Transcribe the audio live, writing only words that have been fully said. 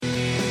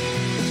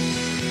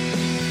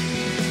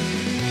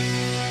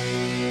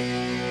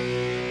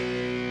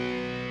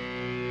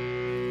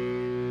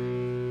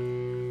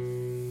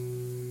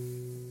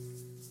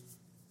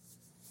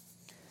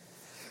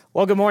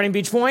Well, good morning,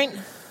 Beach Point.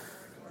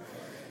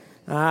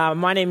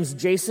 My name is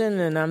Jason,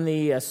 and I'm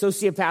the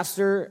associate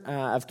pastor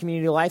of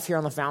Community Life here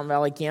on the Fountain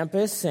Valley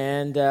campus,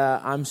 and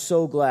I'm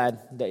so glad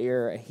that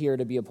you're here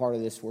to be a part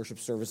of this worship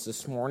service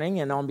this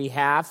morning. And on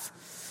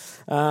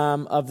behalf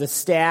of the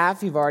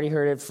staff, you've already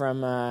heard it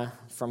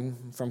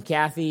from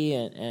Kathy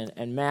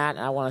and Matt.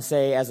 I want to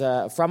say,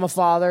 from a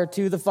father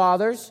to the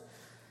fathers,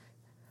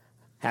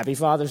 Happy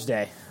Father's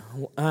Day.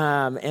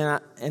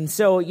 And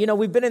so,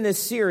 we've been in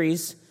this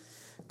series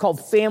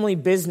called Family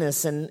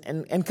Business,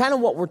 and kind of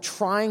what we're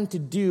trying to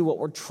do, what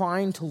we're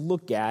trying to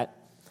look at,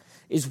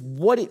 is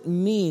what it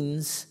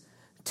means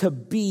to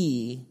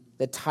be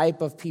the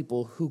type of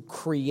people who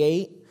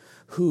create,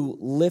 who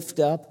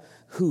lift up,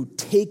 who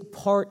take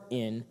part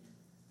in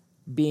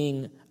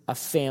being a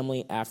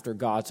family after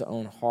God's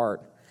own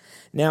heart.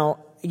 Now,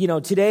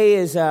 today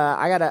is,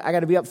 I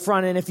gotta be up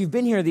front, and if you've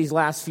been here these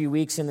last few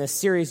weeks in this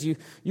series, you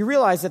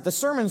realize that the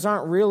sermons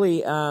aren't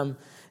really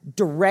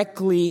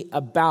directly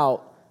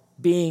about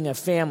being a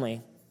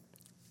family.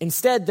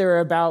 Instead, they're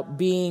about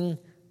being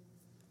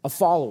a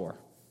follower.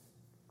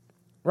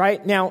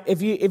 Right? Now,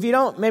 if you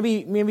don't,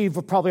 maybe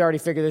you've probably already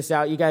figured this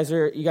out. You guys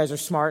are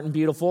smart and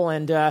beautiful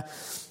and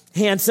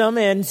handsome,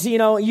 and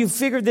you've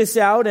figured this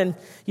out. And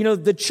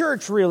the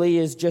church really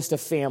is just a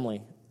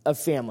family of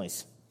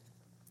families.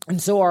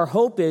 And so our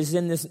hope is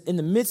in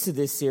the midst of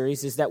this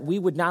series is that we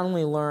would not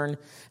only learn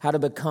how to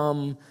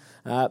become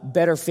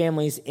better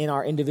families in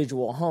our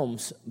individual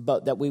homes,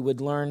 but that we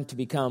would learn to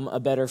become a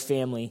better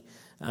family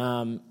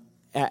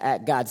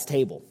at God's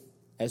table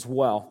as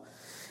well.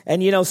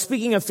 And,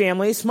 speaking of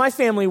families, my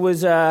family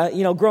was,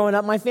 growing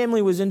up, my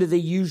family was into the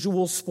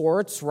usual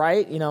sports,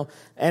 right?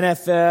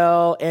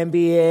 NFL,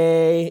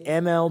 NBA,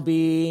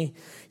 MLB,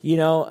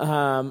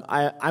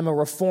 I'm a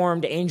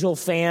Reformed Angel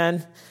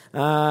fan,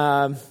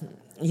 and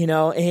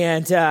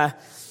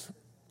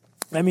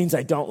that means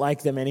I don't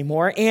like them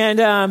anymore.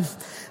 And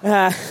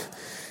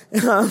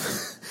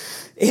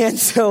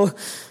so,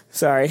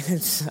 sorry,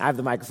 I have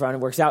the microphone, it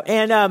works out.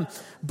 And,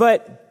 they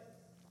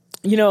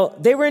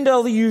were into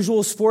all the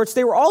usual sports.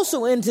 They were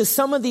also into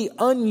some of the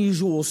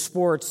unusual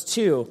sports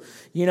too.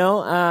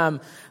 They're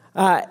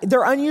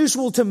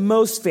unusual to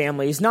most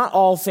families, not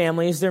all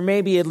families. There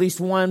may be at least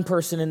one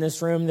person in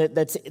this room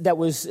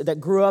that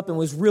grew up and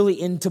was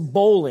really into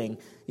bowling.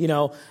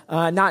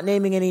 Not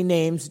naming any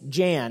names,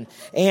 Jan.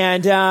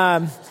 And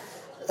my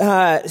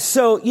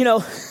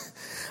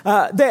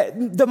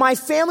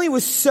family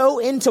was so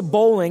into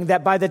bowling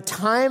that by the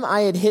time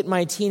I had hit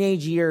my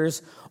teenage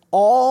years,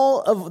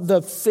 all of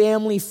the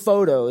family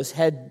photos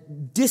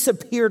had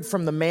disappeared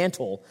from the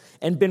mantle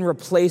and been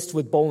replaced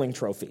with bowling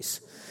trophies.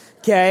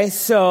 Okay,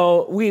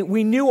 so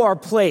we knew our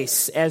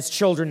place as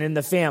children in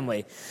the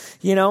family,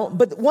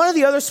 But one of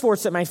the other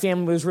sports that my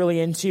family was really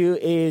into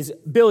is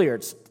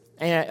billiards.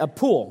 And a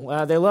pool.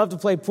 They love to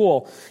play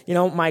pool.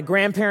 My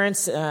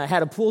grandparents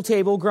had a pool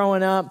table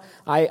growing up.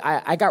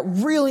 I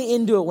got really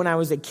into it when I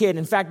was a kid.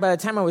 In fact, by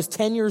the time I was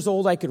 10 years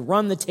old, I could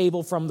run the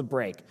table from the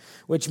break,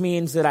 which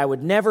means that I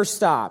would never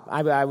stop.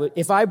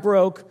 If I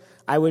broke,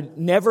 I would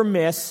never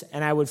miss,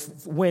 and I would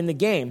win the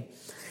game.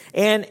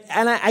 And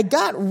I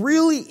got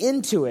really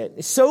into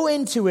it, so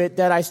into it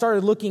that I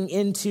started looking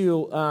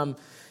into,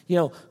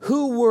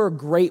 who were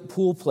great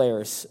pool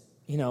players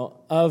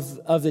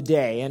of the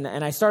day. And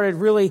I started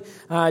really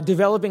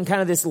developing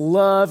kind of this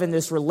love and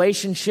this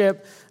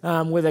relationship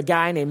with a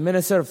guy named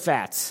Minnesota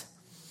Fats.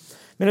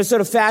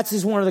 Minnesota Fats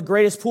is one of the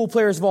greatest pool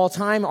players of all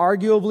time,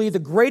 arguably the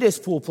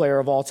greatest pool player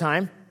of all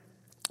time.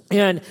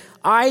 And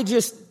I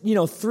just,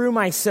 threw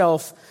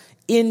myself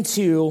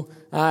into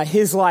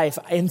his life.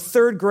 In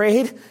third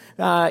grade,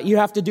 you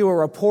have to do a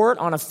report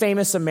on a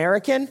famous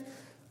American.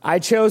 I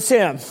chose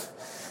him.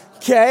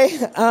 Okay.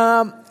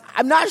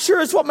 I'm not sure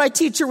it's what my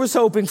teacher was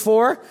hoping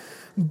for,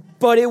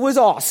 but it was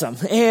awesome.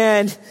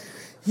 And,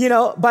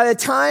 by the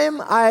time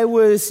I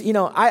was,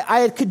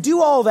 I could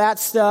do all that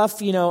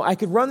stuff. I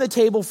could run the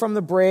table from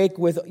the break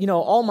with,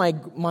 all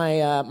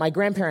my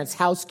grandparents'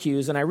 house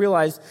cues. And I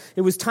realized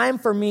it was time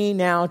for me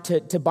now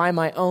to buy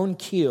my own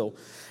cue.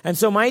 And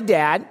so my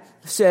dad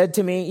said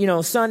to me,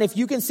 son, if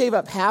you can save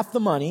up half the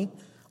money,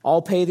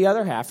 I'll pay the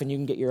other half and you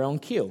can get your own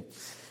cue.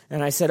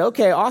 And I said,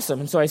 okay,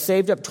 awesome. And so I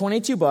saved up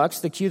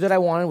 $22. The cue that I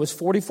wanted was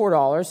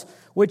 $44,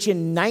 which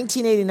in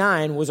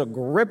 1989 was a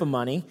grip of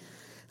money.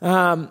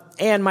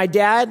 And my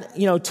dad,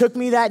 took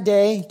me that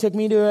day, took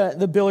me to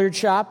the billiard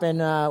shop,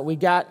 and I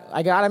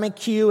got him a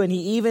cue, and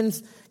he even,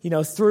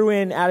 threw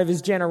in, out of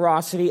his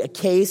generosity, a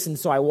case. And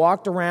so I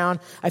walked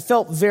around. I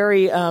felt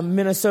very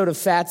Minnesota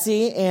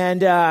Fatsy.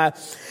 And,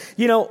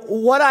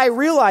 what I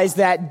realized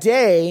that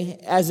day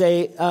as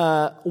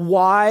a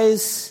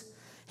wise,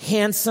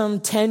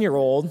 handsome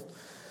 10-year-old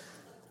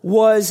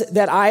was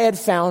that I had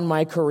found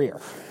my career.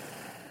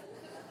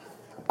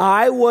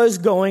 I was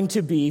going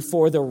to be,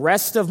 for the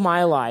rest of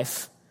my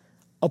life,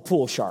 a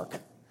pool shark.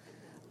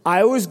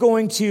 I was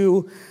going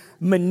to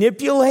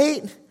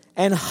manipulate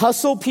and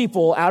hustle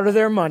people out of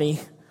their money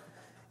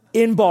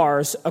in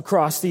bars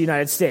across the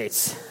United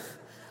States.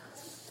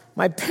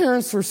 My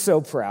parents were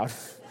so proud.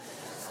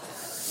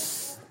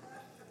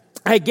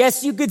 I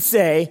guess you could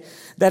say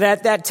that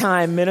at that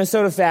time,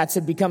 Minnesota Fats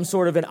had become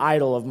sort of an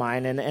idol of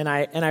mine, and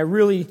I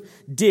really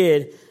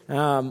did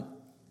kind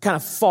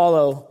of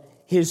follow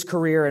his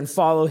career and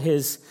follow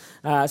his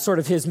sort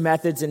of his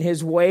methods and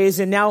his ways.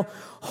 And now,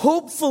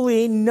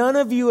 hopefully, none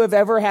of you have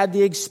ever had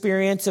the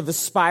experience of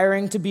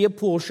aspiring to be a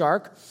pool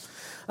shark.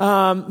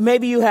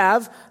 Maybe you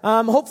have.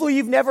 Hopefully,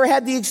 you've never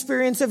had the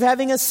experience of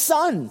having a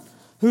son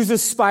who's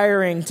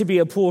aspiring to be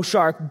a pool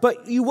shark.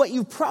 But what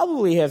you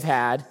probably have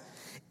had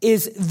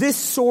is this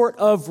sort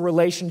of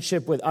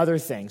relationship with other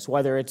things,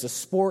 whether it's a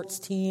sports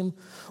team,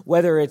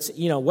 whether it's,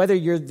 whether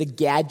you're the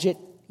gadget,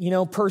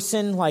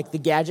 person, like the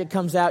gadget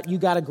comes out, you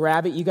got to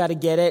grab it, you got to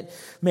get it.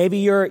 Maybe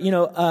you're,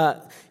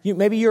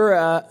 maybe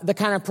you're the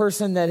kind of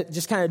person that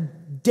just kind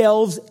of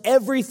delves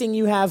everything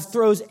you have,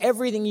 throws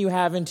everything you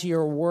have into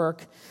your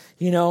work,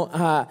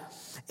 I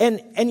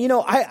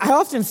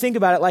often think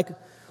about it like,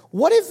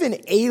 what if an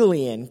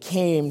alien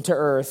came to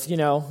Earth,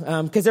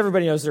 because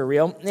everybody knows they're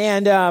real.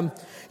 And,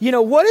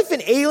 what if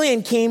an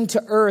alien came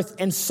to Earth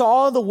and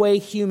saw the way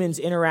humans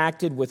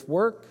interacted with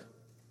work,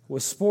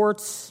 with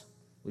sports,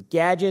 with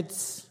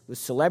gadgets, with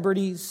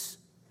celebrities?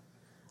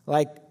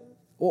 Like,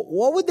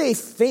 what would they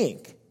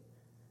think?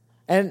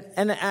 And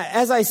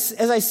as I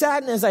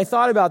sat and as I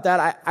thought about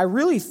that, I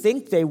really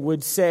think they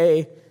would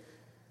say,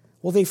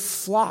 well, they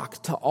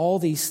flock to all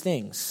these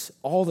things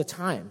all the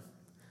time.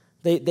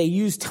 They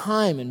use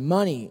time and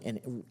money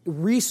and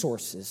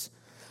resources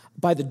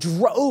by the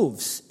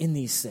droves in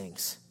these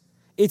things.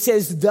 It's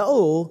as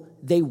though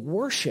they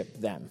worship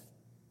them,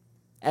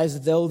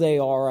 as though they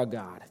are a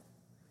god.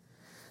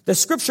 The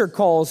scripture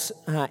calls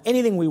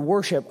anything we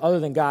worship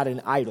other than God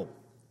an idol.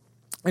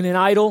 And an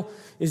idol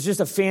is just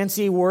a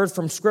fancy word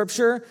from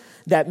scripture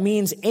that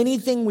means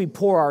anything we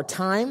pour our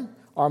time,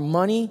 our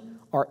money,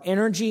 our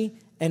energy,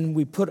 and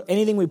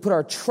anything we put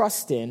our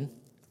trust in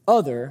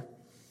other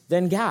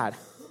than God.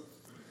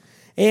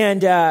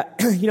 And,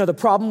 the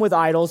problem with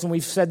idols, and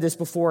we've said this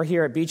before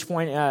here at Beach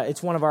Point,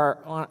 it's one of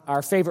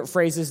our favorite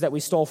phrases that we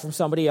stole from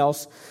somebody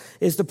else,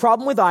 is the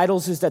problem with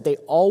idols is that they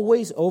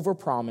always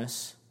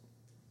overpromise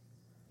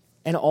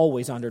and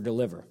always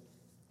underdeliver.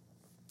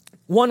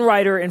 One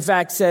writer, in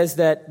fact, says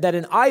that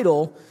an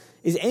idol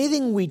is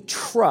anything we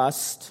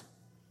trust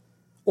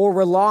or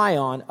rely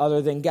on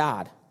other than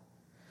God.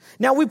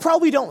 Now, we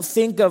probably don't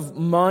think of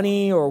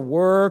money or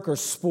work or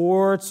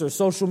sports or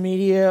social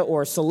media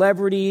or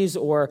celebrities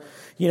or,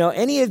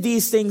 any of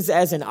these things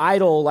as an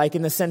idol, like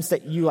in the sense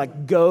that you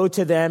go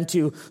to them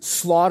to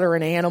slaughter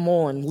an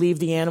animal and leave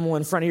the animal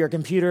in front of your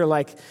computer,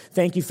 like,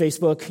 thank you,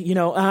 Facebook.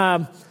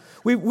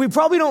 We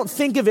probably don't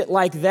think of it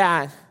like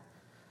that.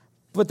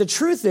 But the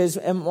truth is,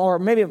 or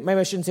maybe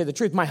I shouldn't say the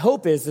truth, my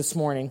hope is this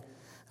morning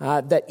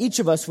that each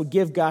of us would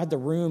give God the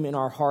room in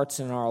our hearts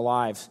and in our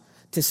lives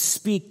to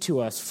speak to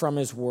us from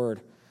his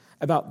word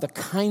about the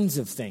kinds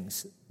of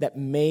things that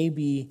may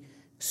be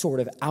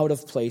sort of out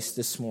of place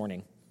this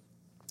morning.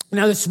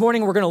 Now, this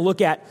morning, we're going to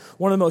look at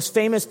one of the most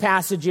famous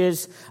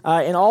passages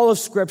in all of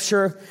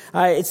Scripture.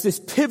 It's this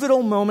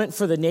pivotal moment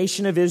for the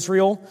nation of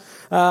Israel,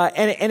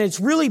 and it's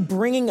really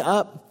bringing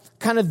up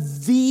kind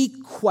of the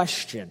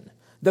question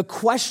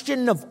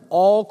of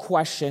all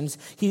questions.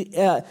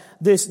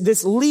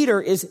 This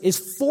leader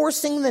is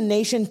forcing the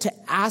nation to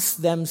ask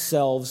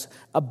themselves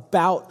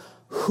about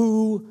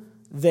who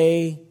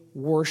they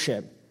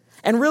worship.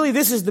 And really,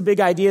 this is the big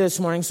idea this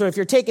morning. So if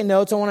you're taking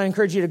notes, I want to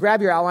encourage you to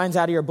grab your outlines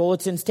out of your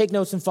bulletins, take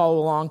notes and follow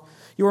along.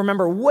 You'll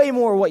remember way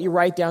more what you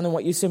write down than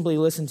what you simply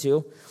listen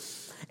to.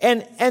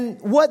 And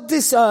what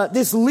this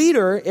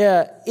leader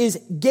is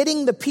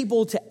getting the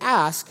people to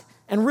ask,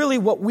 and really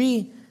what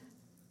we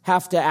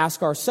have to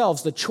ask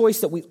ourselves, the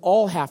choice that we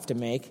all have to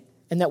make,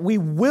 and that we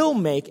will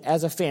make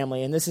as a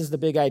family, and this is the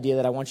big idea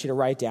that I want you to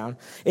write down,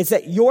 it's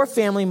that your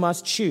family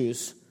must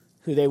choose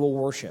who they will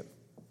worship.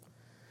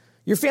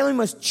 Your family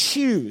must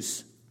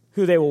choose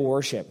who they will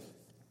worship.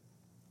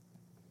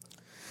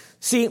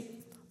 See,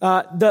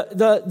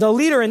 the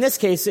leader in this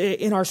case,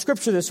 in our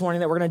scripture this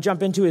morning that we're going to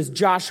jump into, is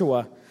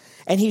Joshua.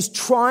 And he's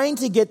trying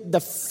to get the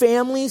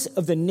families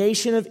of the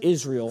nation of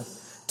Israel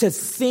to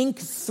think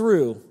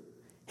through,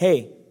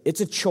 hey,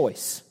 it's a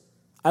choice.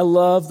 I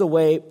love the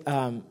way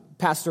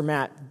Pastor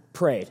Matt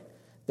prayed,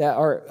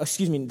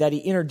 that he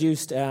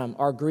introduced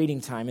our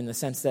greeting time in the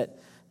sense that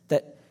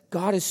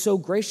God is so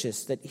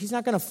gracious that he's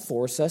not going to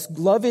force us.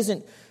 Love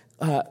isn't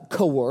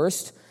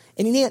coerced,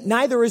 and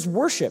neither is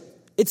worship.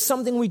 It's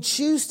something we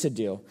choose to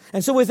do.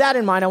 And so with that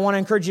in mind, I want to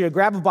encourage you to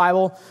grab a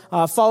Bible,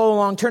 follow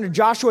along, turn to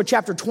Joshua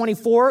chapter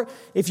 24.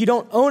 If you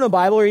don't own a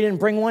Bible or you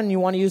didn't bring one and you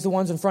want to use the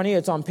ones in front of you,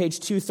 it's on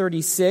page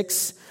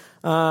 236.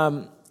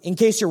 In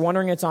case you're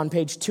wondering, it's on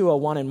page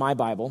 201 in my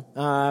Bible.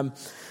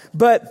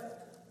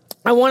 But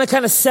I want to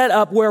kind of set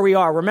up where we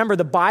are. Remember,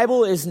 the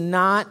Bible is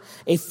not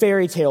a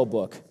fairy tale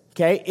book.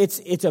 Okay,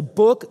 it's a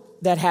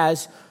book that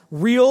has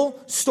real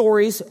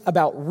stories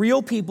about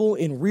real people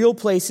in real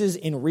places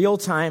in real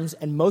times,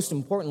 and most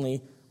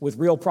importantly, with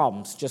real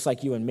problems, just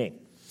like you and me.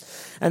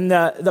 And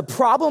the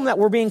problem that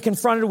we're being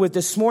confronted with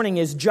this morning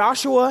is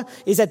Joshua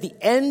is at the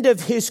end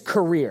of his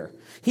career.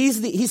 This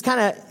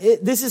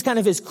is kind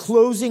of his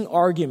closing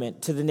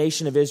argument to the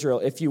nation of Israel,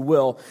 if you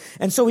will.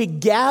 And so he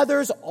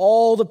gathers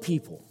all the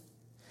people.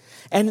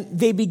 And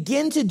they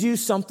begin to do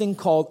something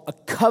called a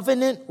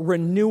covenant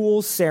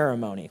renewal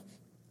ceremony.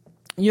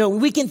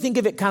 We can think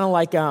of it kind of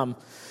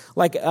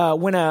like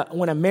when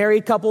a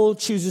married couple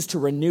chooses to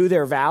renew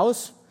their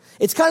vows.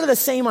 It's kind of the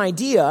same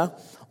idea,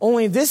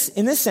 only in this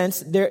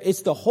sense,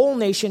 it's the whole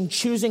nation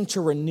choosing to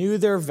renew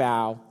their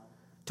vow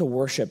to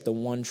worship the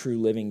one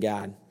true living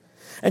God.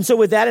 And so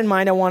with that in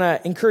mind, I want to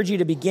encourage you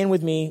to begin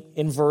with me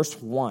in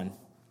verse 1. It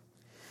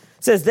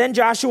says, "Then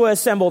Joshua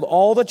assembled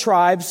all the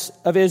tribes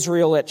of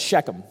Israel at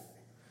Shechem.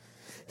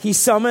 He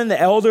summoned the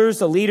elders,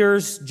 the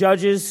leaders,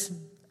 judges,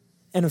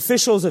 and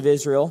officials of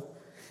Israel,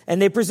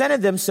 and they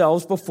presented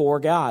themselves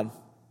before God.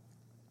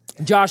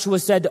 Joshua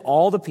said to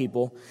all the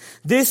people,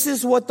 'This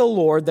is what the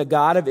Lord, the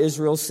God of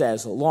Israel,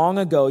 says. Long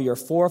ago your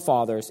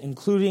forefathers,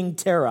 including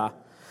Terah,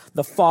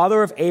 the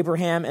father of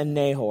Abraham and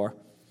Nahor,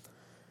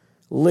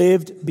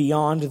 lived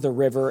beyond the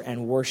river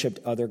and worshipped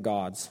other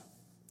gods.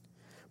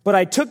 But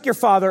I took your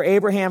father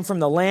Abraham from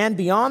the land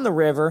beyond the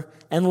river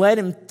and led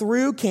him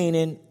through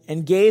Canaan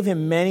and gave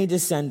him many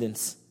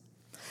descendants.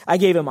 I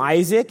gave him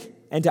Isaac,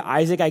 and to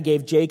Isaac I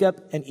gave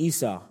Jacob and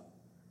Esau.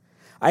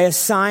 I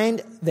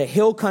assigned the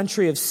hill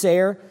country of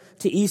Seir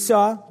to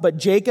Esau, but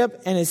Jacob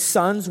and his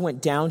sons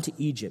went down to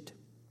Egypt.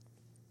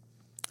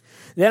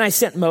 Then I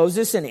sent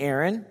Moses and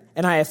Aaron,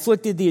 and I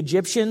afflicted the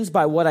Egyptians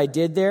by what I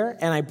did there,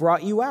 and I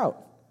brought you out.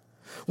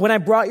 When I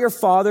brought your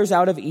fathers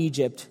out of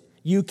Egypt,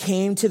 you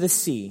came to the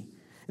sea,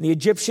 and the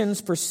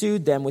Egyptians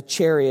pursued them with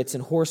chariots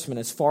and horsemen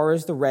as far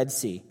as the Red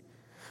Sea.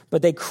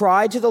 But they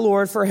cried to the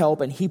Lord for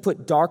help, and he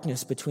put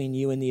darkness between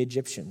you and the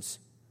Egyptians.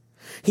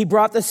 He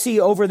brought the sea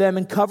over them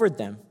and covered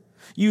them.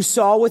 You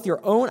saw with your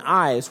own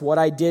eyes what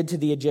I did to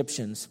the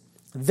Egyptians.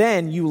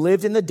 Then you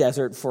lived in the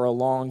desert for a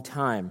long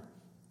time.'"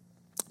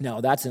 No,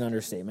 that's an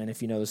understatement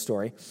if you know the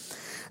story.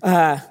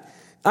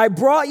 I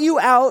brought you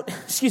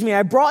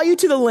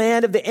to the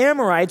land of the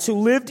Amorites who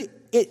lived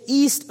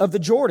east of the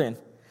Jordan.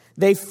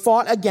 They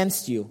fought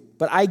against you,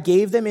 but I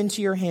gave them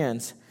into your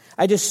hands.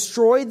 I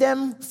destroyed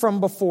them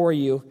from before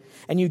you,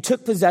 and you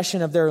took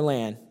possession of their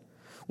land.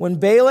 When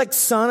Balak,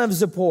 son of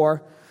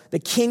Zippor, the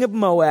king of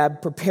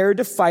Moab, prepared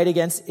to fight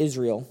against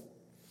Israel,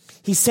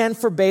 he sent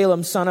for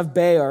Balaam, son of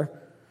Beor,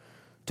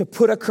 to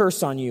put a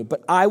curse on you.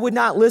 But I would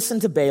not listen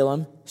to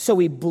Balaam, so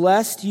he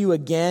blessed you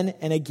again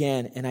and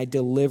again, and I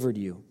delivered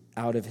you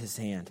out of his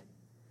hand.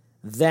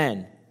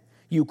 Then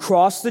you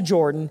crossed the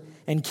Jordan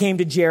and came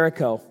to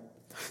Jericho.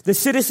 The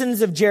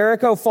citizens of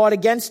Jericho fought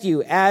against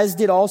you, as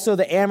did also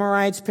the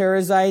Amorites,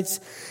 Perizzites,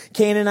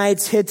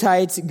 Canaanites,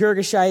 Hittites,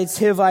 Girgashites,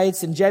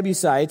 Hivites, and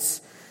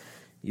Jebusites.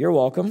 You're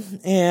welcome.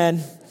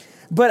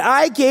 But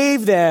I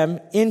gave them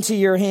into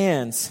your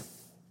hands.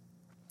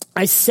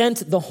 I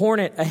sent the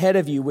hornet ahead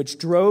of you, which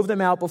drove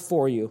them out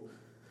before you,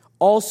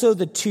 also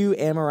the 2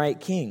 Amorite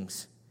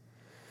kings.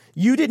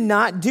 You did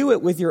not do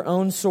it with your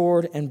own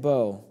sword and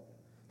bow.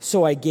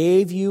 So I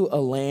gave you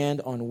a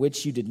land on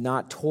which you did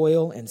not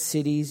toil, and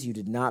cities you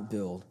did not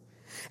build.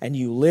 And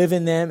you live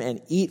in them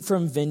and eat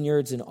from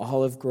vineyards and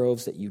olive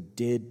groves that you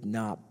did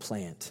not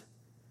plant.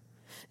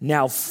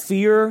 Now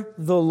fear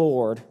the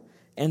Lord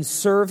and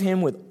serve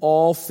him with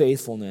all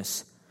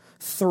faithfulness.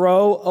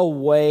 Throw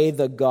away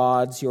the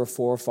gods your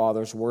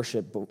forefathers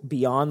worshipped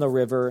beyond the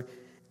river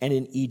and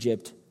in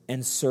Egypt,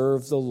 and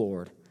serve the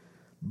Lord.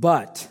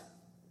 But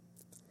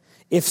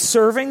if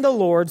serving the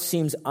Lord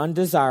seems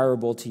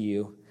undesirable to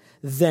you,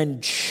 then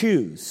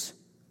choose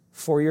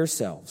for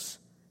yourselves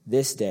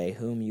this day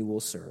whom you will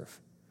serve,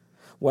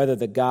 whether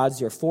the gods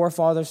your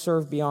forefathers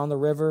served beyond the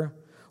river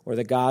or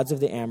the gods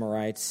of the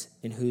Amorites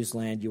in whose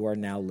land you are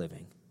now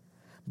living.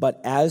 But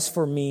as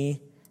for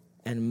me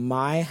and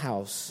my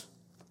house,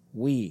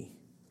 we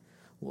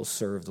will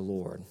serve the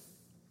Lord.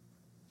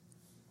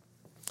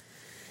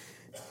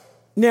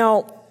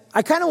 Now,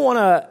 I kind of want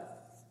to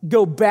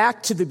go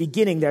back to the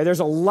beginning there. There's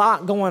a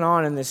lot going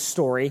on in this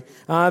story.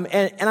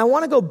 And I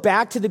want to go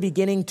back to the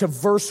beginning to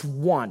verse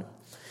 1.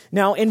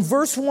 Now, in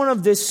verse 1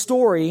 of this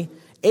story,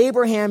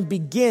 Abraham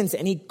begins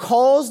and he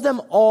calls them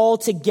all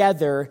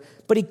together,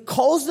 but he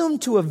calls them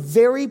to a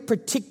very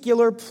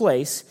particular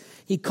place.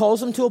 He calls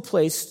them to a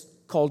place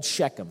called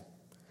Shechem.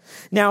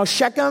 Now,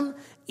 Shechem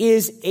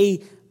is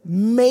a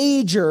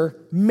major,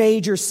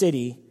 major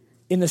city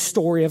in the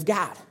story of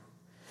God,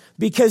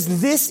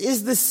 because this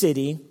is the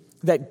city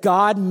that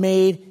God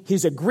made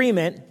his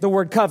agreement, the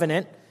word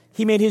covenant,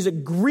 he made his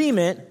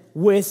agreement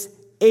with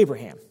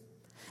Abraham.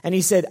 And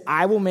he said,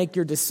 I will make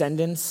your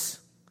descendants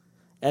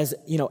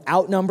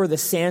outnumber the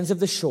sands of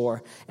the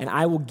shore, and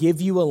I will give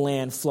you a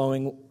land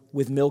flowing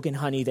with milk and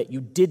honey that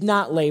you did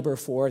not labor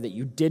for, that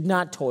you did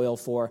not toil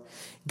for.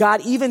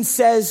 God even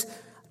says,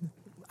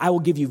 I will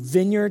give you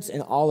vineyards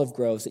and olive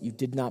groves that you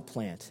did not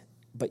plant,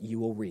 but you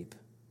will reap.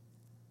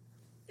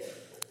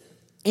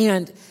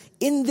 And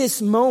in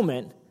this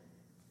moment,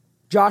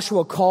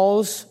 Joshua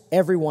calls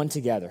everyone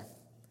together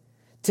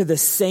to the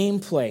same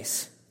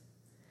place.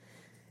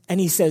 And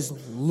he says,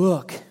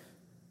 look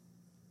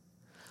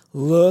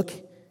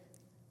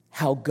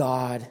how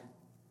God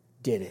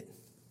did it.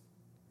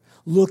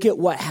 Look at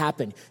what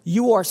happened.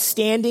 You are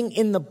standing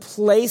in the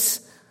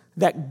place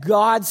that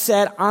God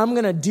said, I'm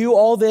going to do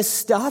all this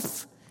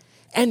stuff,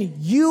 and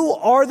you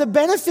are the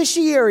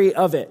beneficiary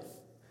of it.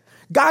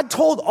 God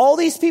told all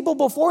these people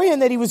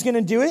beforehand that he was going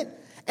to do it,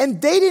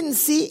 and they didn't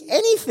see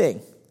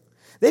anything.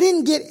 They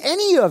didn't get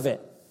any of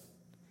it.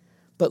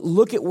 But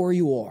look at where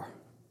you are.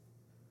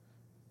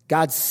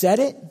 God said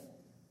it,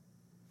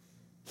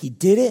 he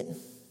did it,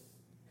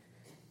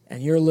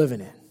 and you're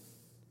living it.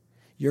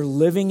 You're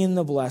living in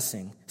the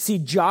blessing. See,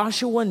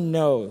 Joshua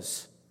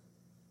knows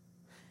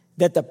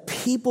that the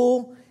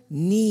people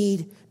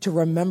need to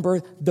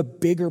remember the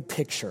bigger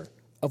picture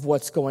of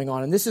what's going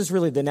on. And this is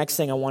really the next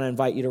thing I want to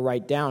invite you to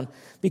write down,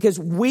 because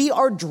we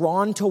are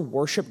drawn to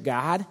worship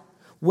God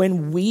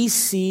when we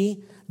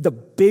see the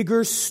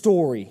bigger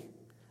story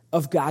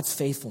of God's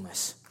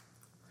faithfulness.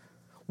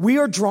 We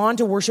are drawn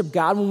to worship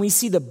God when we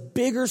see the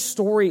bigger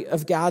story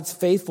of God's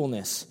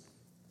faithfulness.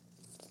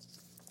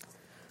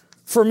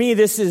 For me,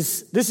 this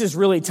is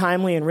really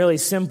timely and really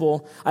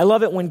simple. I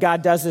love it when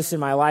God does this in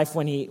my life,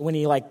 when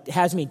he like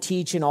has me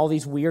teach in all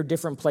these weird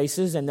different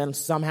places, and then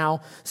somehow,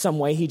 some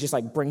way, he just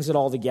like brings it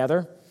all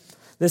together.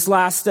 This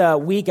last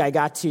week, I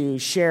got to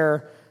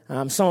share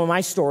some of my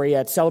story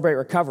at Celebrate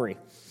Recovery,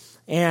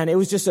 and it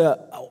was just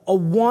a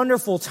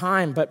wonderful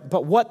time.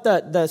 But what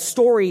the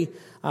story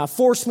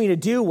forced me to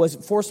do was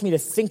it forced me to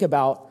think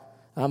about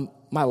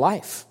my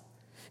life.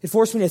 It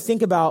forced me to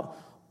think about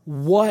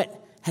what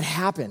had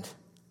happened.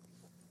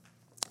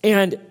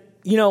 And,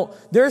 you know,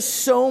 there's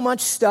so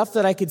much stuff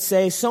that I could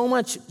say, so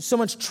much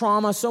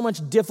trauma, so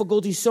much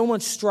difficulty, so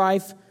much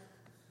strife.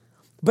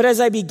 But as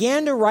I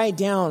began to write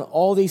down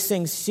all these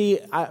things, see,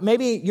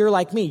 maybe you're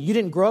like me. You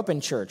didn't grow up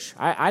in church.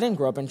 I didn't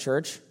grow up in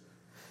church.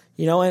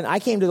 You know, and I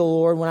came to the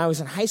Lord when I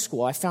was in high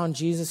school. I found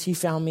Jesus. He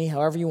found me,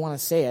 however you want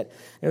to say it.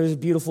 It was a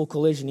beautiful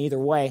collision either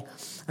way.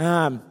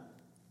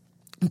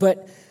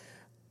 But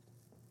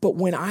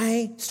when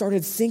I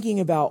started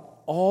thinking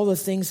about all the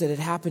things that had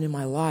happened in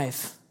my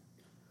life,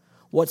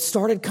 what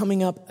started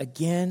coming up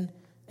again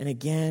and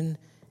again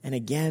and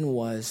again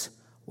was,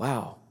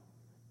 wow,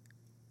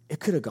 it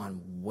could have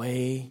gone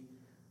way,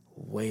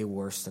 way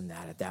worse than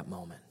that at that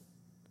moment.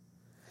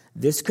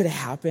 This could have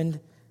happened,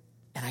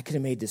 and I could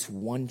have made this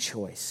one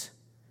choice,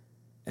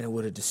 and it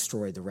would have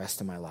destroyed the rest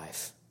of my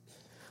life.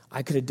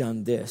 I could have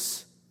done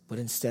this, but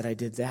instead I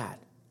did that.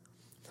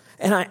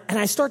 And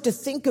I start to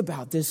think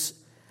about this.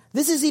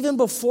 This is even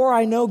before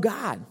I know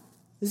God.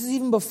 This is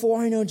even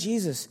before I know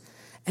Jesus.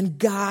 And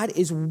God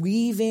is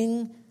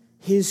weaving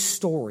his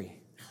story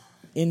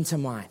into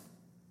mine.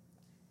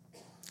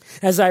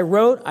 As I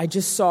wrote, I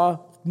just saw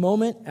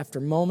moment after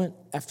moment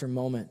after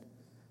moment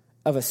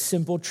of a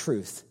simple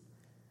truth: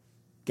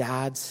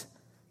 God's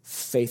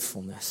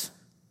faithfulness.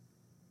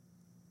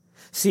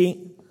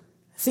 See,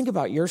 think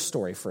about your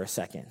story for a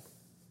second.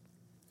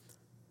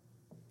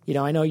 You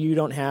know, I know you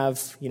don't have,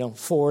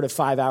 4 to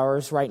 5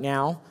 hours right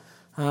now,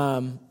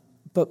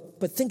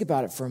 but think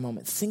about it for a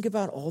moment. Think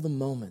about all the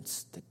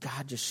moments that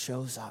God just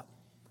shows up,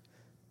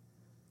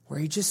 where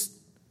he just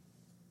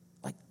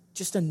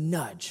a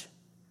nudge,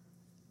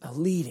 a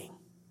leading,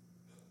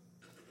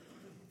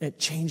 and it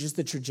changes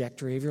the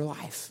trajectory of your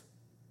life.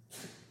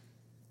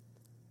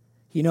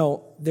 You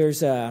know,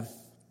 there's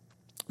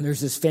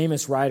this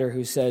famous writer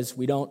who says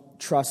we don't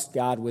trust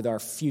God with our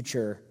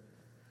future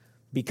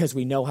because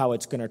we know how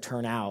it's going to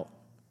turn out.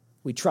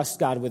 We trust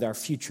God with our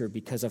future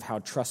because of how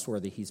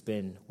trustworthy he's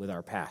been with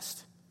our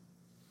past.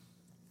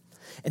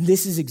 And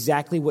this is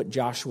exactly what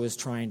Joshua is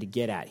trying to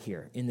get at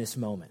here in this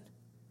moment.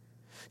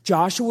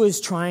 Joshua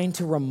is trying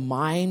to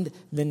remind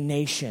the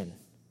nation,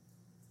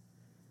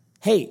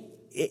 hey,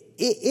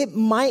 it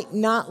might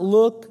not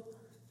look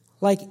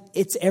like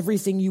it's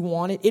everything you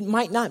wanted. It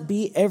might not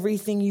be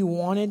everything you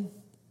wanted,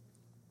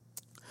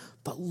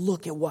 but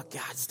look at what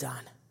God's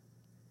done.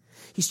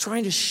 He's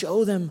trying to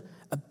show them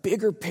a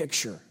bigger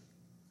picture,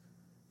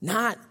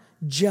 not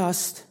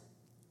just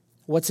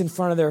what's in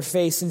front of their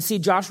face. And see,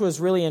 Joshua is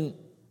really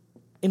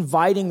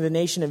inviting the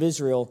nation of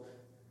Israel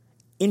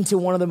into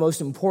one of the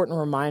most important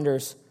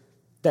reminders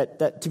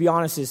that to be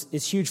honest,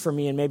 is huge for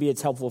me, and maybe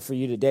it's helpful for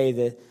you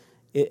today,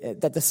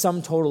 that the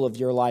sum total of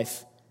your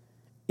life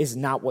is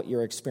not what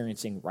you're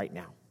experiencing right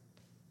now.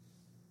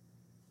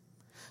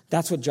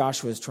 That's what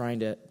Joshua is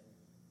trying to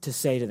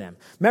say to them.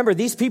 Remember,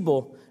 these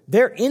people,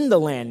 they're in the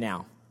land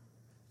now.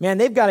 Man,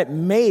 they've got it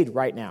made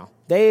right now.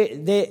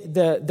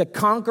 The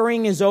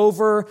conquering is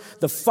over.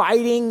 The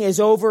fighting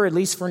is over, at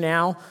least for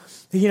now.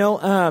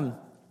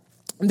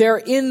 They're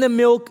in the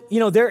milk,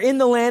 they're in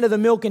the land of the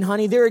milk and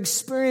honey. They're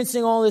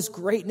experiencing all this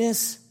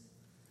greatness.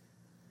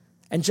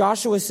 And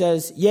Joshua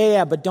says,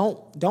 but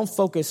don't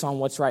focus on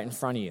what's right in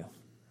front of you.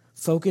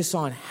 Focus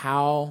on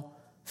how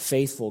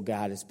faithful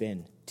God has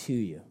been to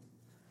you.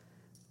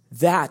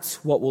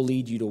 That's what will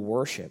lead you to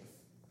worship.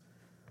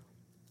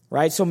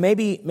 Right? So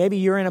maybe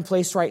you're in a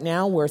place right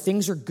now where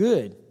things are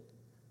good.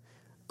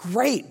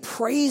 Great.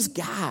 Praise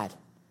God.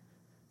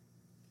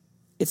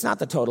 It's not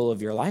the total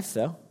of your life,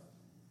 though.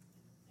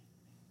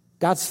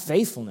 God's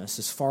faithfulness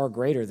is far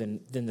greater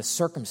than the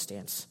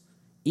circumstance,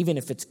 even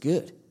if it's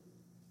good.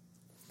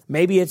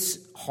 Maybe it's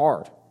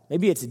hard.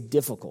 Maybe it's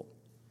difficult.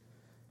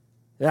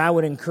 Then I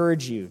would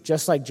encourage you,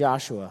 just like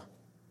Joshua,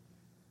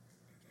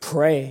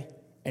 pray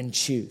and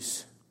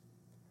choose,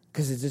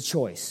 because it's a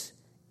choice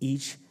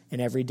each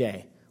and every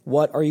day.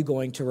 What are you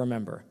going to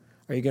remember?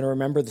 Are you going to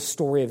remember the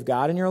story of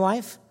God in your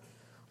life?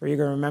 Or are you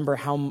going to remember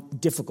how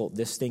difficult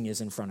this thing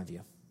is in front of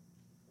you?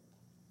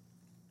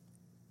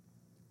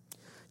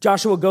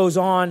 Joshua goes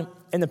on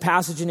in the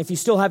passage, and if you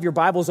still have your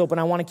Bibles open,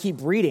 I want to keep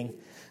reading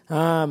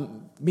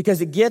because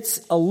it gets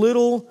a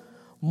little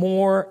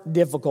more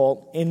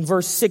difficult. In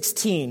verse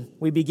 16,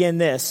 we begin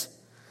this.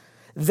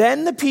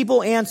 Then the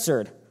people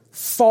answered,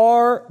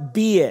 "Far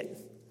be it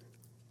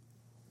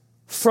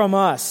from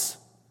us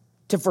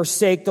to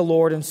forsake the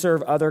Lord and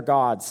serve other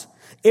gods.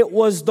 It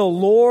was the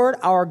Lord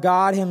our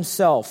God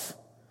himself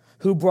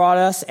who brought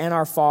us and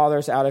our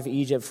fathers out of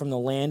Egypt from the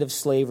land of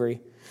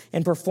slavery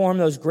and performed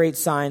those great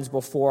signs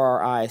before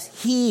our eyes.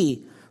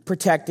 He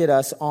protected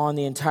us on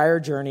the entire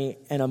journey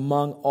and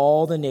among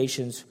all the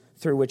nations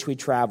through which we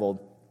traveled.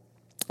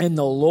 And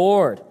the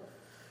Lord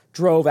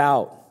drove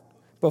out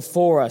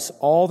before us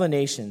all the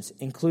nations,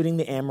 including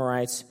the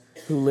Amorites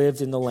who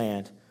lived in the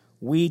land.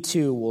 We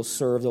too will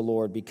serve the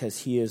Lord because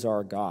he is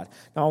our God."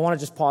 Now I want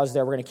to just pause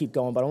there. We're going to keep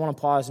going, but I want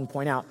to pause and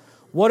point out,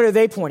 what are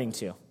they pointing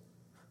to?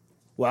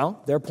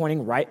 Well, they're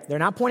pointing right. They're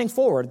not pointing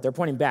forward. They're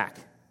pointing back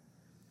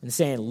and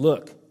saying,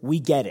 look, we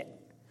get it.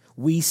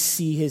 We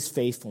see his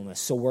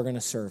faithfulness, so we're going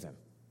to serve him.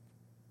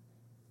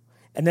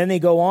 And then they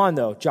go on,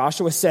 though.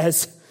 Joshua said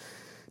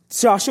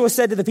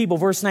to the people,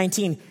 verse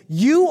 19,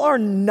 "You are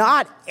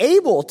not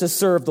able to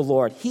serve the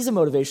Lord." He's a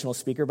motivational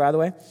speaker, by the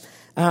way.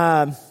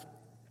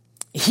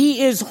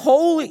 He is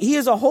holy. He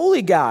is a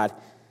holy God.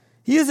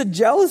 He is a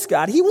jealous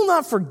God. He will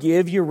not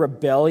forgive your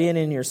rebellion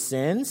and your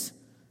sins.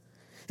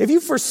 If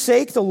you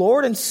forsake the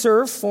Lord and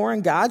serve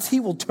foreign gods, he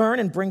will turn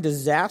and bring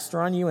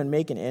disaster on you and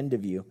make an end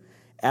of you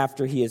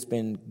after he has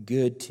been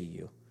good to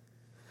you.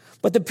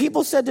 But the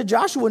people said to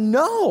Joshua,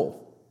 "No,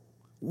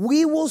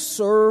 we will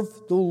serve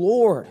the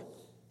Lord."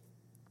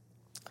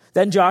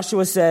 Then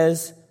Joshua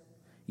says,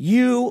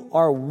 "You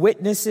are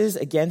witnesses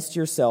against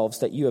yourselves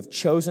that you have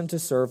chosen to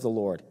serve the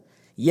Lord."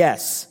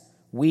 "Yes,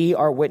 we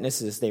are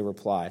witnesses," they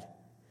replied.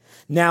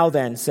 "Now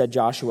then," said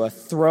Joshua,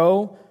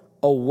 "throw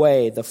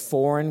away the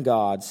foreign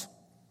gods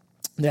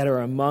that are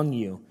among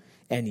you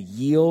and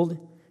yield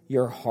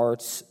your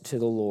hearts to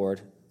the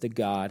Lord, the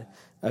God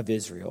of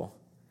Israel."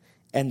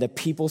 And the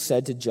people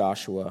said to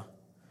Joshua,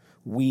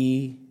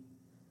 "We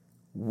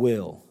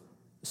will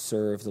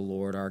serve the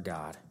Lord our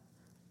God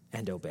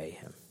and obey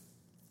him."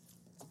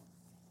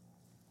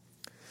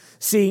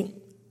 See,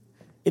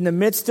 in the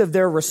midst of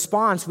their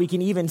response, we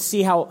can even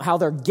see how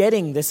they're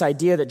getting this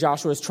idea that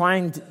Joshua is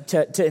trying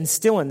to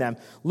instill in them.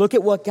 Look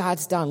at what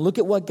God's done. Look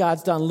at what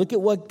God's done. Look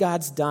at what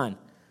God's done.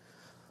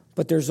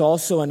 But there's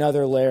also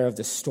another layer of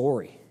the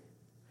story.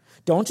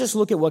 Don't just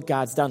look at what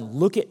God's done.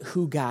 Look at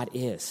who God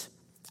is.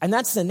 And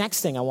that's the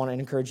next thing I want to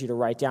encourage you to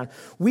write down.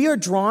 We are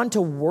drawn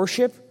to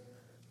worship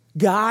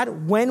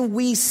God when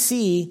we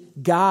see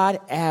God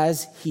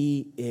as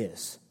he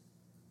is.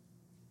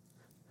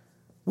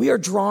 We are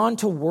drawn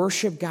to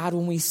worship God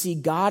when we see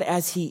God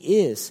as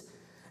he is.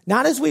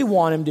 Not as we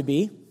want him to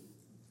be.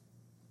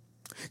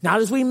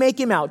 Not as we make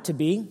him out to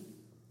be.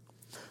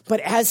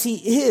 But as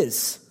he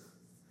is.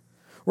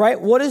 Right?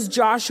 What does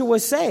Joshua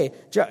say?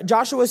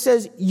 Joshua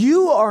says,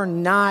 "You are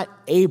not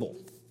able."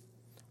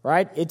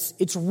 Right?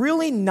 It's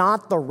really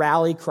not the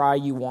rally cry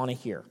you want to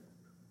hear.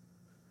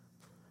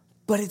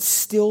 But it's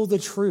still the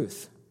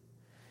truth.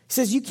 He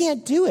says, you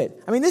can't do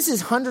it. I mean, this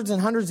is hundreds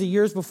and hundreds of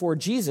years before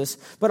Jesus,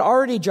 but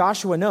already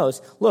Joshua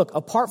knows, look,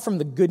 apart from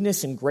the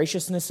goodness and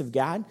graciousness of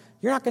God,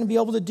 you're not going to be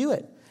able to do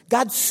it.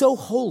 God's so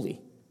holy.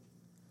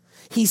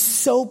 He's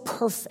so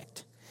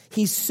perfect.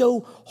 He's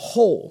so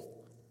whole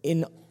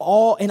in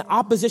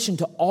opposition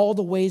to all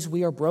the ways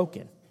we are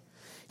broken.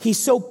 He's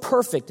so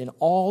perfect in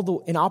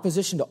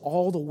opposition to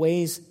all the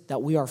ways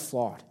that we are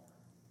flawed.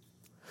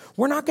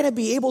 We're not going to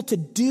be able to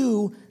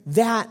do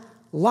that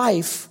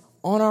life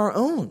on our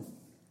own.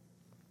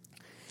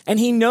 And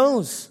he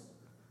knows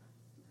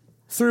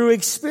through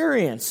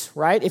experience,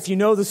 right? If you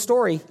know the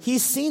story,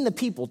 he's seen the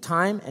people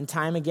time and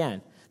time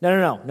again.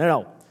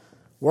 No.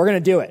 We're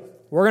going to do it.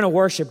 We're going to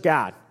worship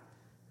God.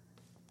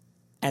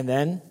 And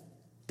then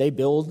they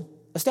build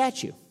a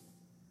statue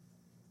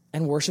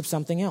and worship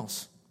something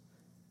else.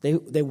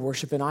 They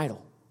worship an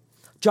idol.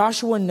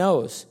 Joshua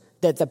knows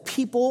that the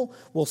people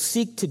will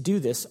seek to do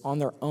this on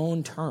their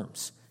own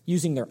terms,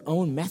 using their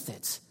own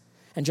methods.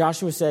 And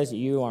Joshua says,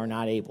 you are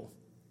not able.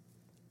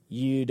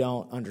 You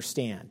don't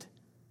understand.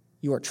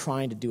 You are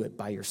trying to do it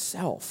by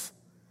yourself.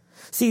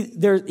 See,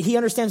 he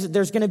understands that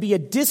there's going to be a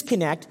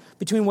disconnect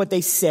between what they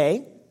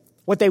say,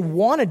 what they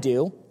want to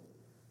do,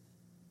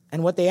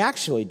 and what they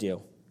actually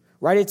do.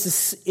 Right?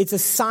 It's a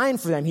sign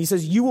for them. He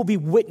says, you will be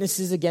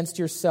witnesses against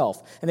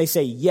yourself. And they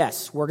say,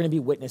 yes, we're going to be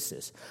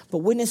witnesses. But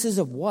witnesses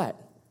of what?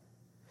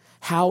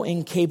 How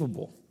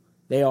incapable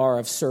they are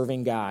of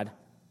serving God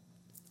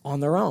on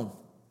their own.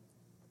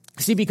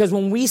 See, because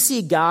when we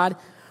see God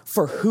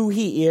for who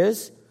he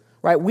is,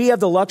 right, we have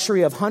the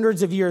luxury of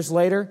hundreds of years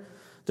later,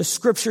 the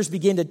scriptures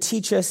begin to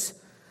teach us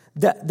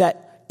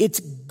that it's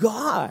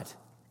God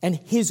and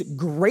his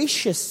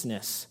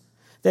graciousness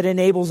that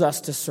enables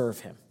us to serve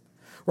him,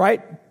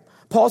 right?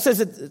 Paul says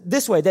it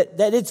this way, that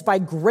it's by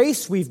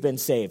grace we've been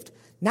saved,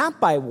 not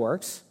by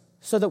works,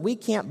 so that we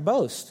can't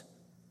boast.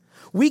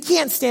 We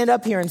can't stand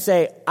up here and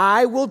say,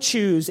 I will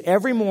choose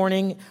every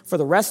morning for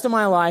the rest of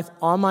my life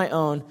on my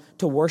own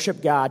to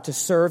worship God, to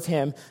serve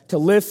him, to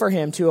live for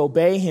him, to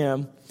obey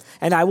him,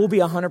 and I will be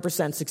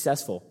 100%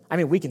 successful. I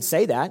mean, we can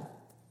say that,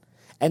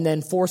 and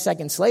then 4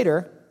 seconds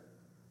later,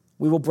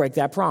 we will break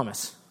that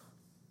promise.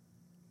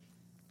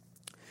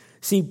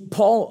 See,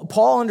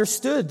 Paul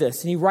understood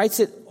this, and he writes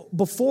it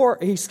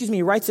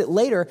he writes it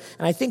later,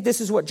 and I think this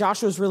is what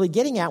Joshua is really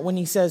getting at when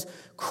he says,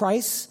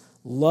 Christ's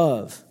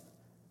love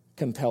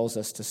compels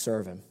us to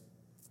serve him.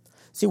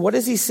 See, what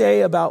does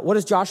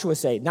Joshua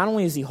say? Not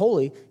only is he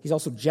holy, he's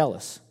also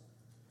jealous,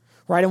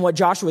 right? And what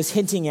Joshua is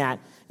hinting at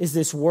is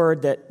this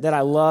word that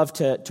I love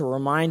to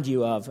remind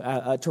you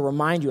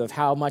of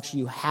how much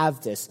you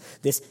have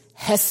this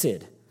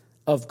hesed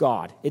of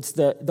God. It's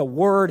the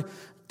word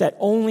that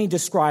only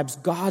describes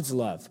God's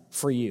love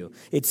for you.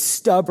 It's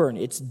stubborn,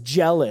 it's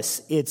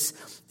jealous,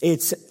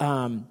 it's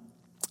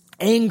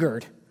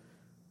angered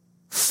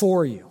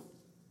for you.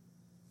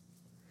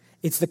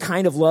 It's the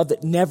kind of love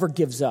that never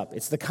gives up.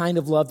 It's the kind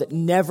of love that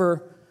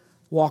never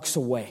walks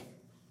away.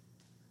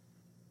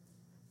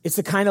 It's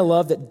the kind of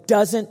love that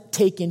doesn't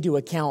take into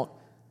account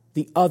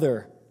the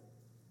other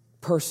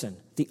person,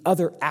 the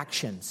other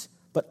actions,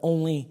 but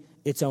only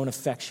its own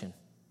affection.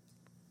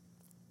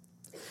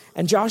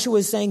 And Joshua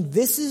is saying,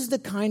 this is the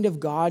kind of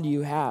God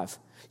you have.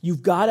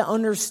 You've got to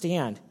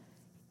understand,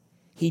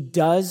 he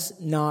does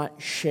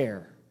not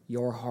share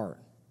your heart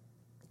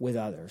with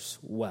others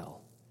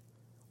well.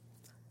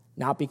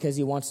 Not because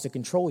he wants to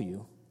control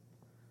you,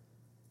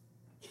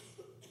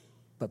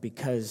 but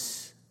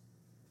because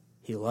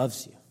he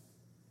loves you.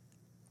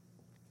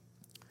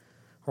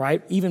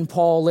 Right? Even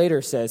Paul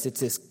later says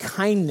it's his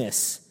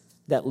kindness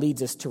that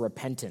leads us to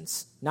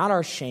repentance. Not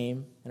our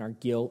shame and our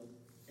guilt,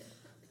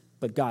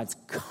 but God's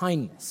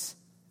kindness.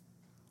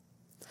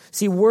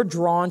 See, we're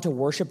drawn to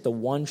worship the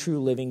one true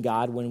living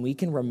God when we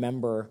can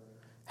remember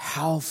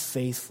how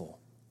faithful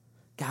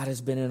God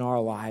has been in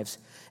our lives,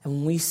 and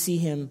when we see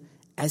him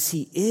as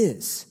he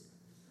is.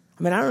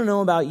 I mean, I don't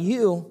know about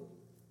you,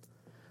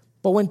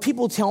 but when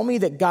people tell me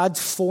that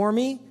God's for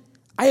me,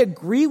 I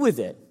agree with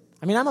it.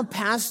 I mean, I'm a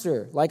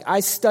pastor. Like,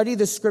 I study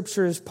the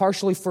scriptures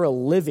partially for a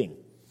living.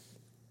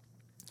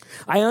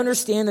 I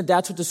understand that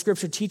that's what the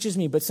scripture teaches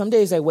me, but some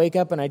days I wake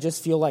up and I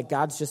just feel like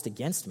God's just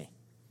against me.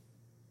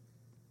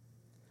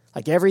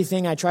 Like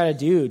everything I try to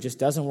do just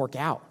doesn't work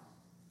out.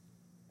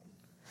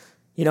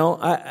 You know,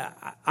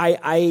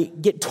 I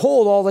get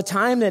told all the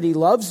time that he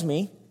loves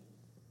me,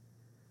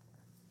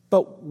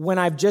 but when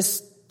I've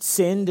just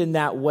sinned in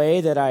that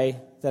way that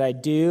I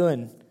do,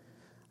 and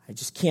I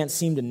just can't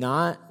seem to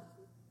not,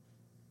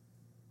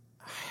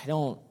 I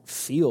don't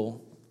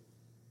feel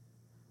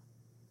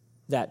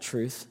that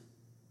truth,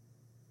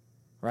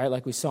 right?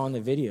 Like we saw in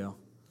the video.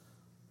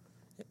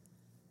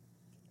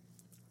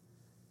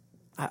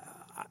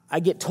 I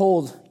get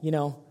told, you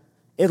know,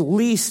 at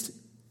least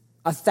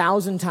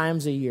 1,000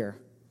 times a year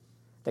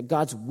that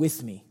God's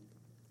with me.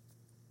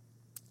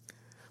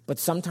 But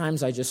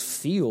sometimes I just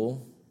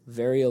feel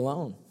very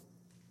alone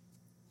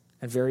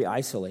and very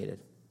isolated.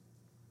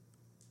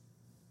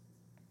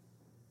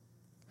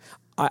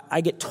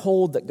 I get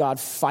told that God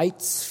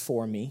fights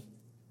for me,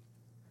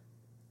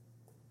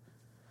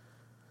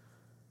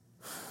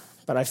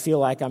 but I feel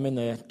like I'm in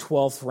the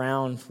 12th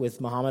round with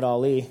Muhammad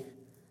Ali,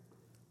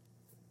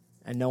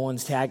 and no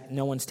one's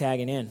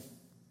tagging in.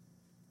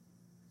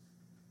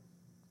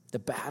 The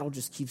battle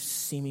just keeps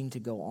seeming to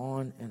go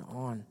on and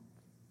on.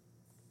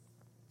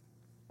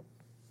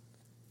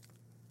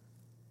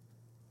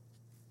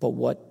 But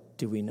what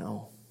do we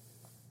know?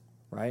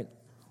 Right?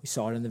 We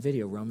saw it in the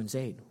video, Romans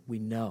 8. We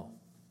know.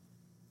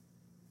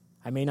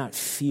 I may not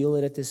feel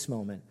it at this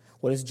moment.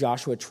 What is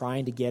Joshua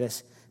trying to get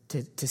us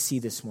to see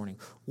this morning?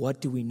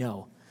 What do we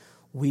know?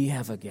 We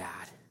have a God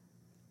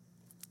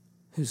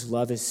whose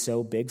love is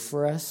so big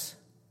for us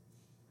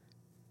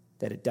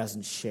that it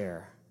doesn't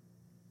share.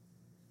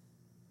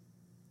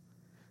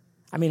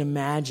 I mean,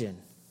 imagine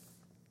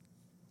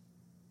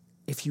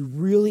if you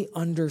really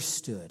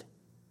understood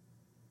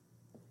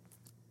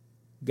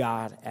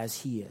God as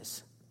he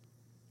is.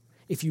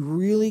 If you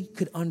really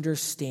could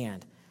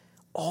understand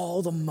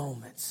all the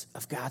moments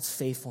of God's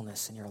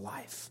faithfulness in your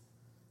life,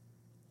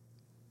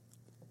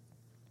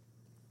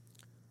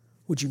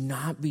 would you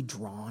not be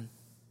drawn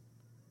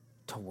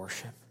to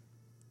worship?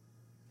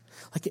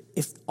 Like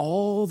if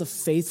all the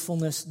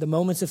faithfulness, the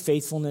moments of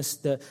faithfulness,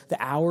 the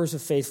hours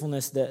of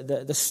faithfulness,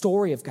 the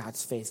story of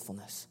God's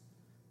faithfulness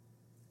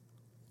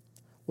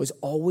was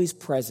always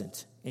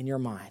present in your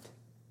mind,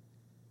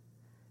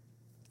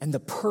 and the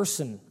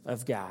person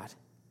of God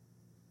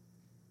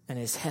and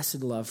his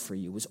hesed love for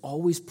you was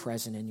always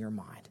present in your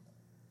mind.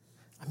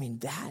 I mean,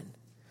 that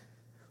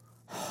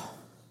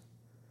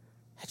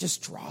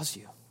just draws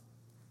you.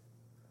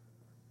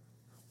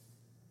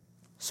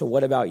 So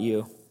what about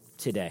you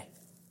today?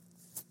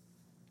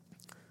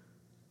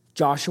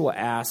 Joshua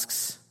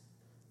asks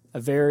a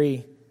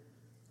very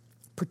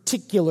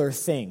particular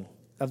thing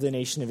of the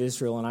nation of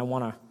Israel, and I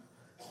want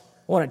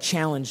to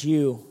challenge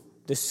you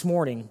this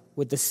morning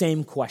with the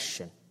same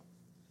question.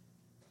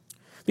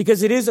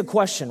 Because it is a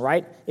question,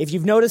 right? If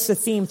you've noticed the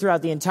theme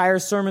throughout the entire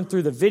sermon,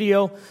 through the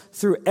video,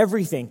 through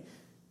everything,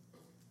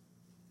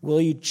 will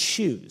you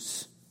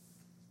choose?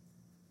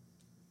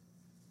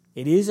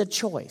 It is a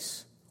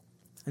choice.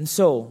 And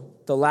so,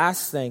 the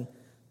last thing,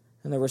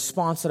 and the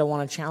response that I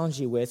want to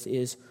challenge you with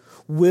is,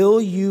 will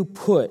you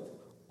put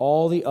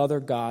all the other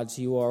gods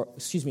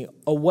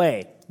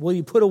away? Will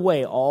you put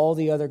away all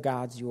the other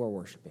gods you are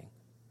worshiping?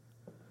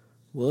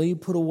 Will you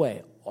put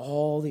away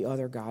all the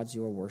other gods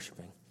you are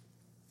worshiping?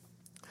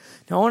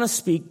 Now, I want to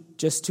speak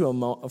just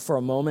for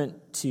a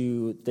moment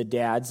to the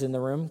dads in the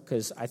room,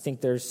 because I think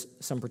there's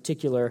some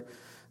particular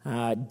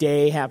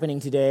day happening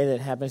today that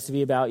happens to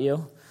be about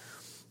you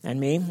and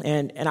me.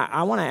 And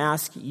I want to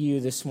ask you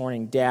this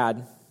morning,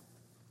 Dad,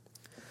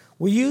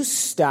 will you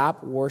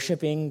stop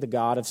worshiping the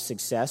God of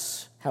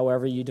success,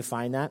 however you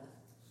define that?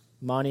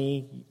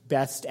 Money,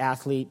 best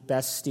athlete,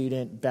 best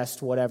student,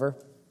 best whatever.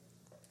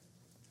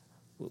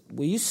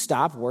 Will you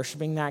stop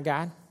worshiping that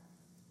God?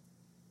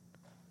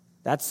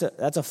 That's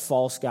a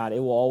false God. It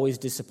will always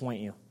disappoint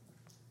you.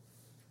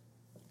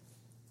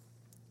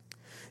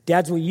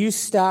 Dads, will you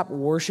stop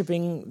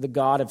worshiping the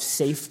God of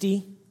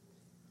safety?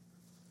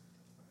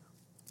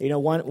 You know,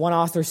 one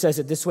author says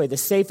it this way: the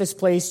safest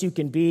place you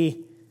can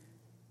be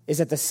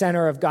is at the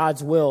center of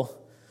God's will,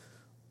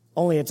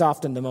 only it's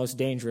often the most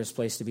dangerous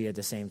place to be at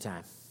the same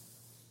time.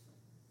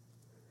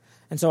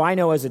 And so I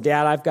know as a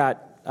dad, I've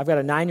got a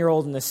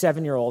 9-year-old and a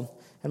 7-year-old,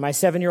 and my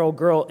 7-year-old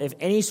girl, if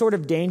any sort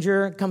of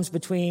danger comes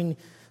between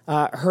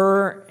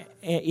her,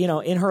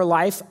 in her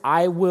life,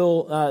 I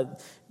will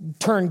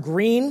turn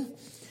green,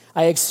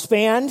 I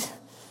expand,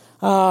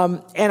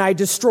 and I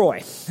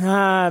destroy.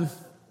 Dad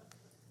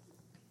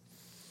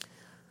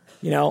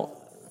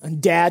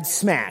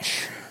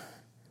smash.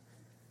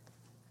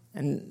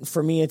 And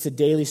for me, it's a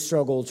daily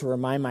struggle to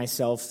remind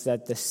myself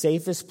that the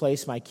safest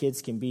place my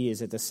kids can be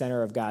is at the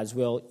center of God's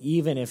will,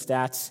 even if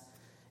that's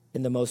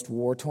in the most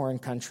war-torn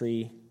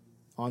country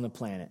on the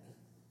planet.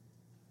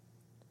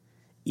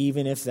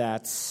 Even if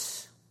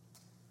that's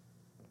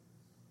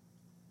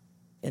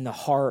in the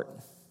heart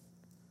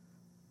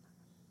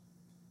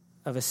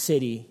of a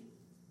city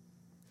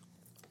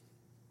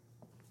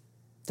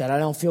that I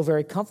don't feel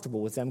very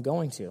comfortable with them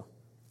going to.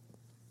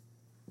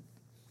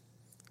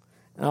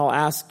 And I'll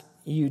ask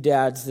you,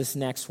 dads, this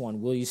next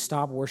one. Will you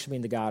stop worshiping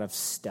the God of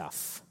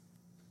stuff?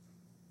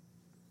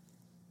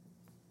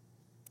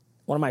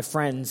 One of my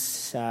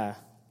friends,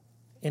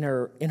 in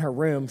her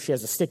room, she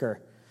has a sticker.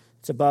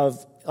 It's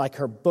above like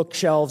her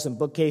bookshelves and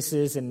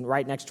bookcases and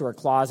right next to her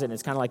closet, and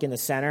it's kind of like in the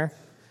center.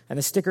 And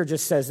the sticker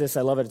just says this.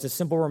 I love it. It's a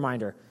simple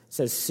reminder. It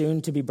says,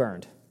 soon to be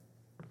burned.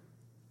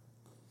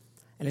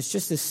 And it's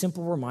just this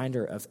simple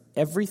reminder of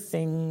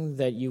everything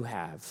that you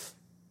have,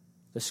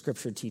 the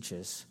Scripture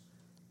teaches,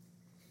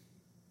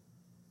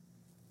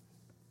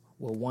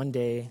 will one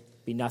day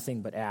be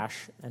nothing but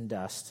ash and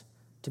dust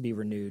to be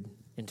renewed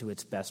into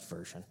its best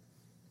version.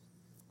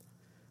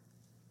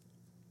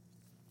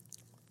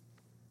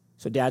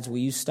 So dads, will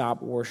you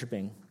stop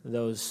worshiping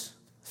those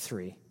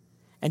three?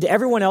 And to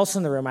everyone else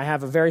in the room, I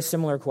have a very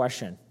similar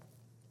question.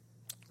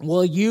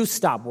 Will you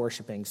stop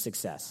worshiping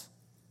success?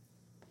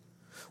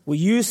 Will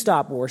you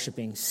stop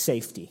worshiping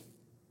safety?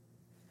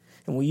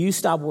 And will you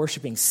stop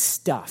worshiping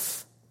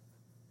stuff?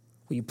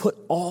 Will you put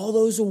all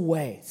those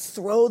away,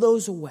 throw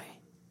those away,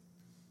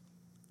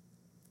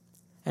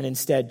 and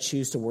instead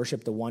choose to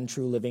worship the one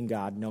true living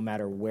God no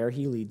matter where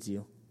he leads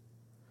you,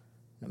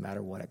 no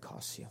matter what it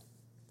costs you?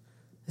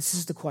 This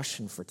is the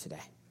question for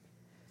today.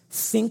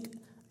 Think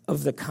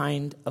of the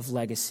kind of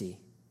legacy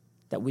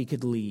that we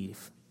could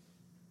leave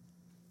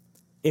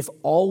if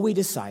all we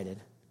decided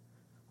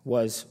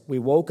was we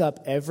woke up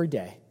every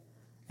day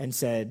and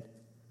said,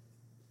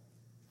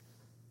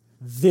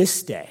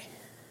 this day,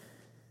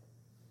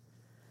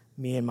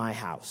 me and my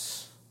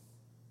house,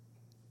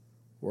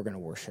 we're going to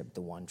worship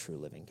the one true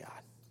living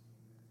God.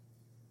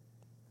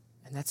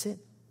 And that's it.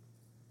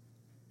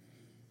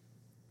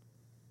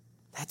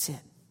 That's it.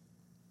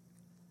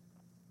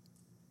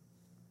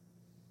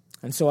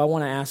 And so I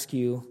want to ask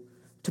you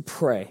to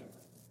pray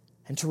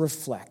and to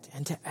reflect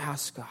and to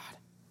ask God,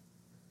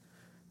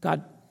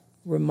 God,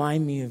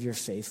 remind me of your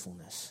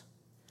faithfulness.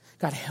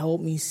 God,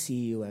 help me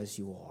see you as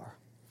you are.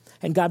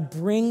 And God,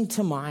 bring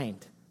to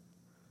mind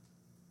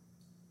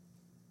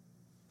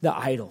the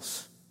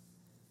idols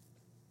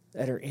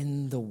that are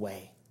in the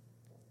way.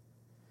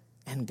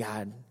 And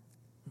God,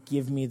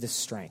 give me the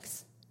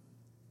strength,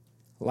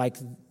 like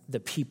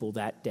the people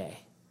that day,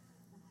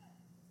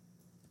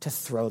 to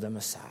throw them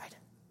aside.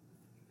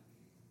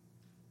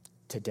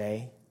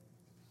 Today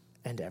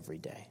and every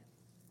day.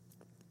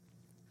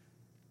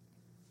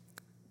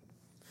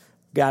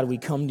 God, we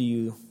come to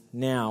you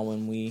now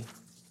and we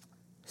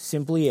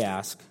simply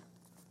ask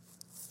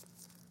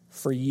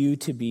for you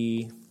to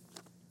be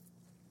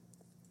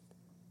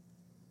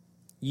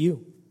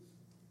you.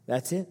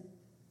 That's it.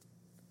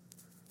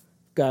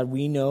 God,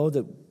 we know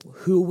that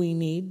who we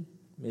need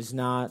is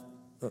not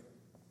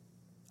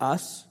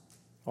us,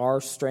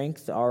 our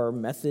strength, our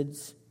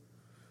methods.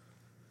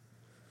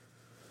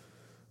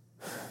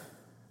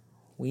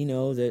 We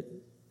know that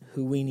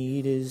who we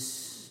need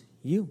is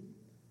you.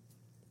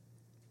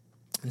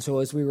 And so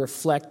as we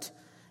reflect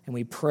and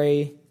we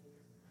pray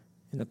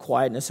in the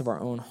quietness of our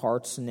own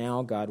hearts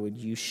now, God, would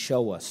you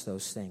show us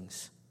those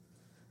things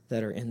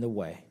that are in the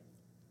way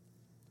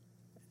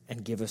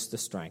and give us the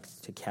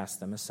strength to cast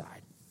them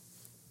aside.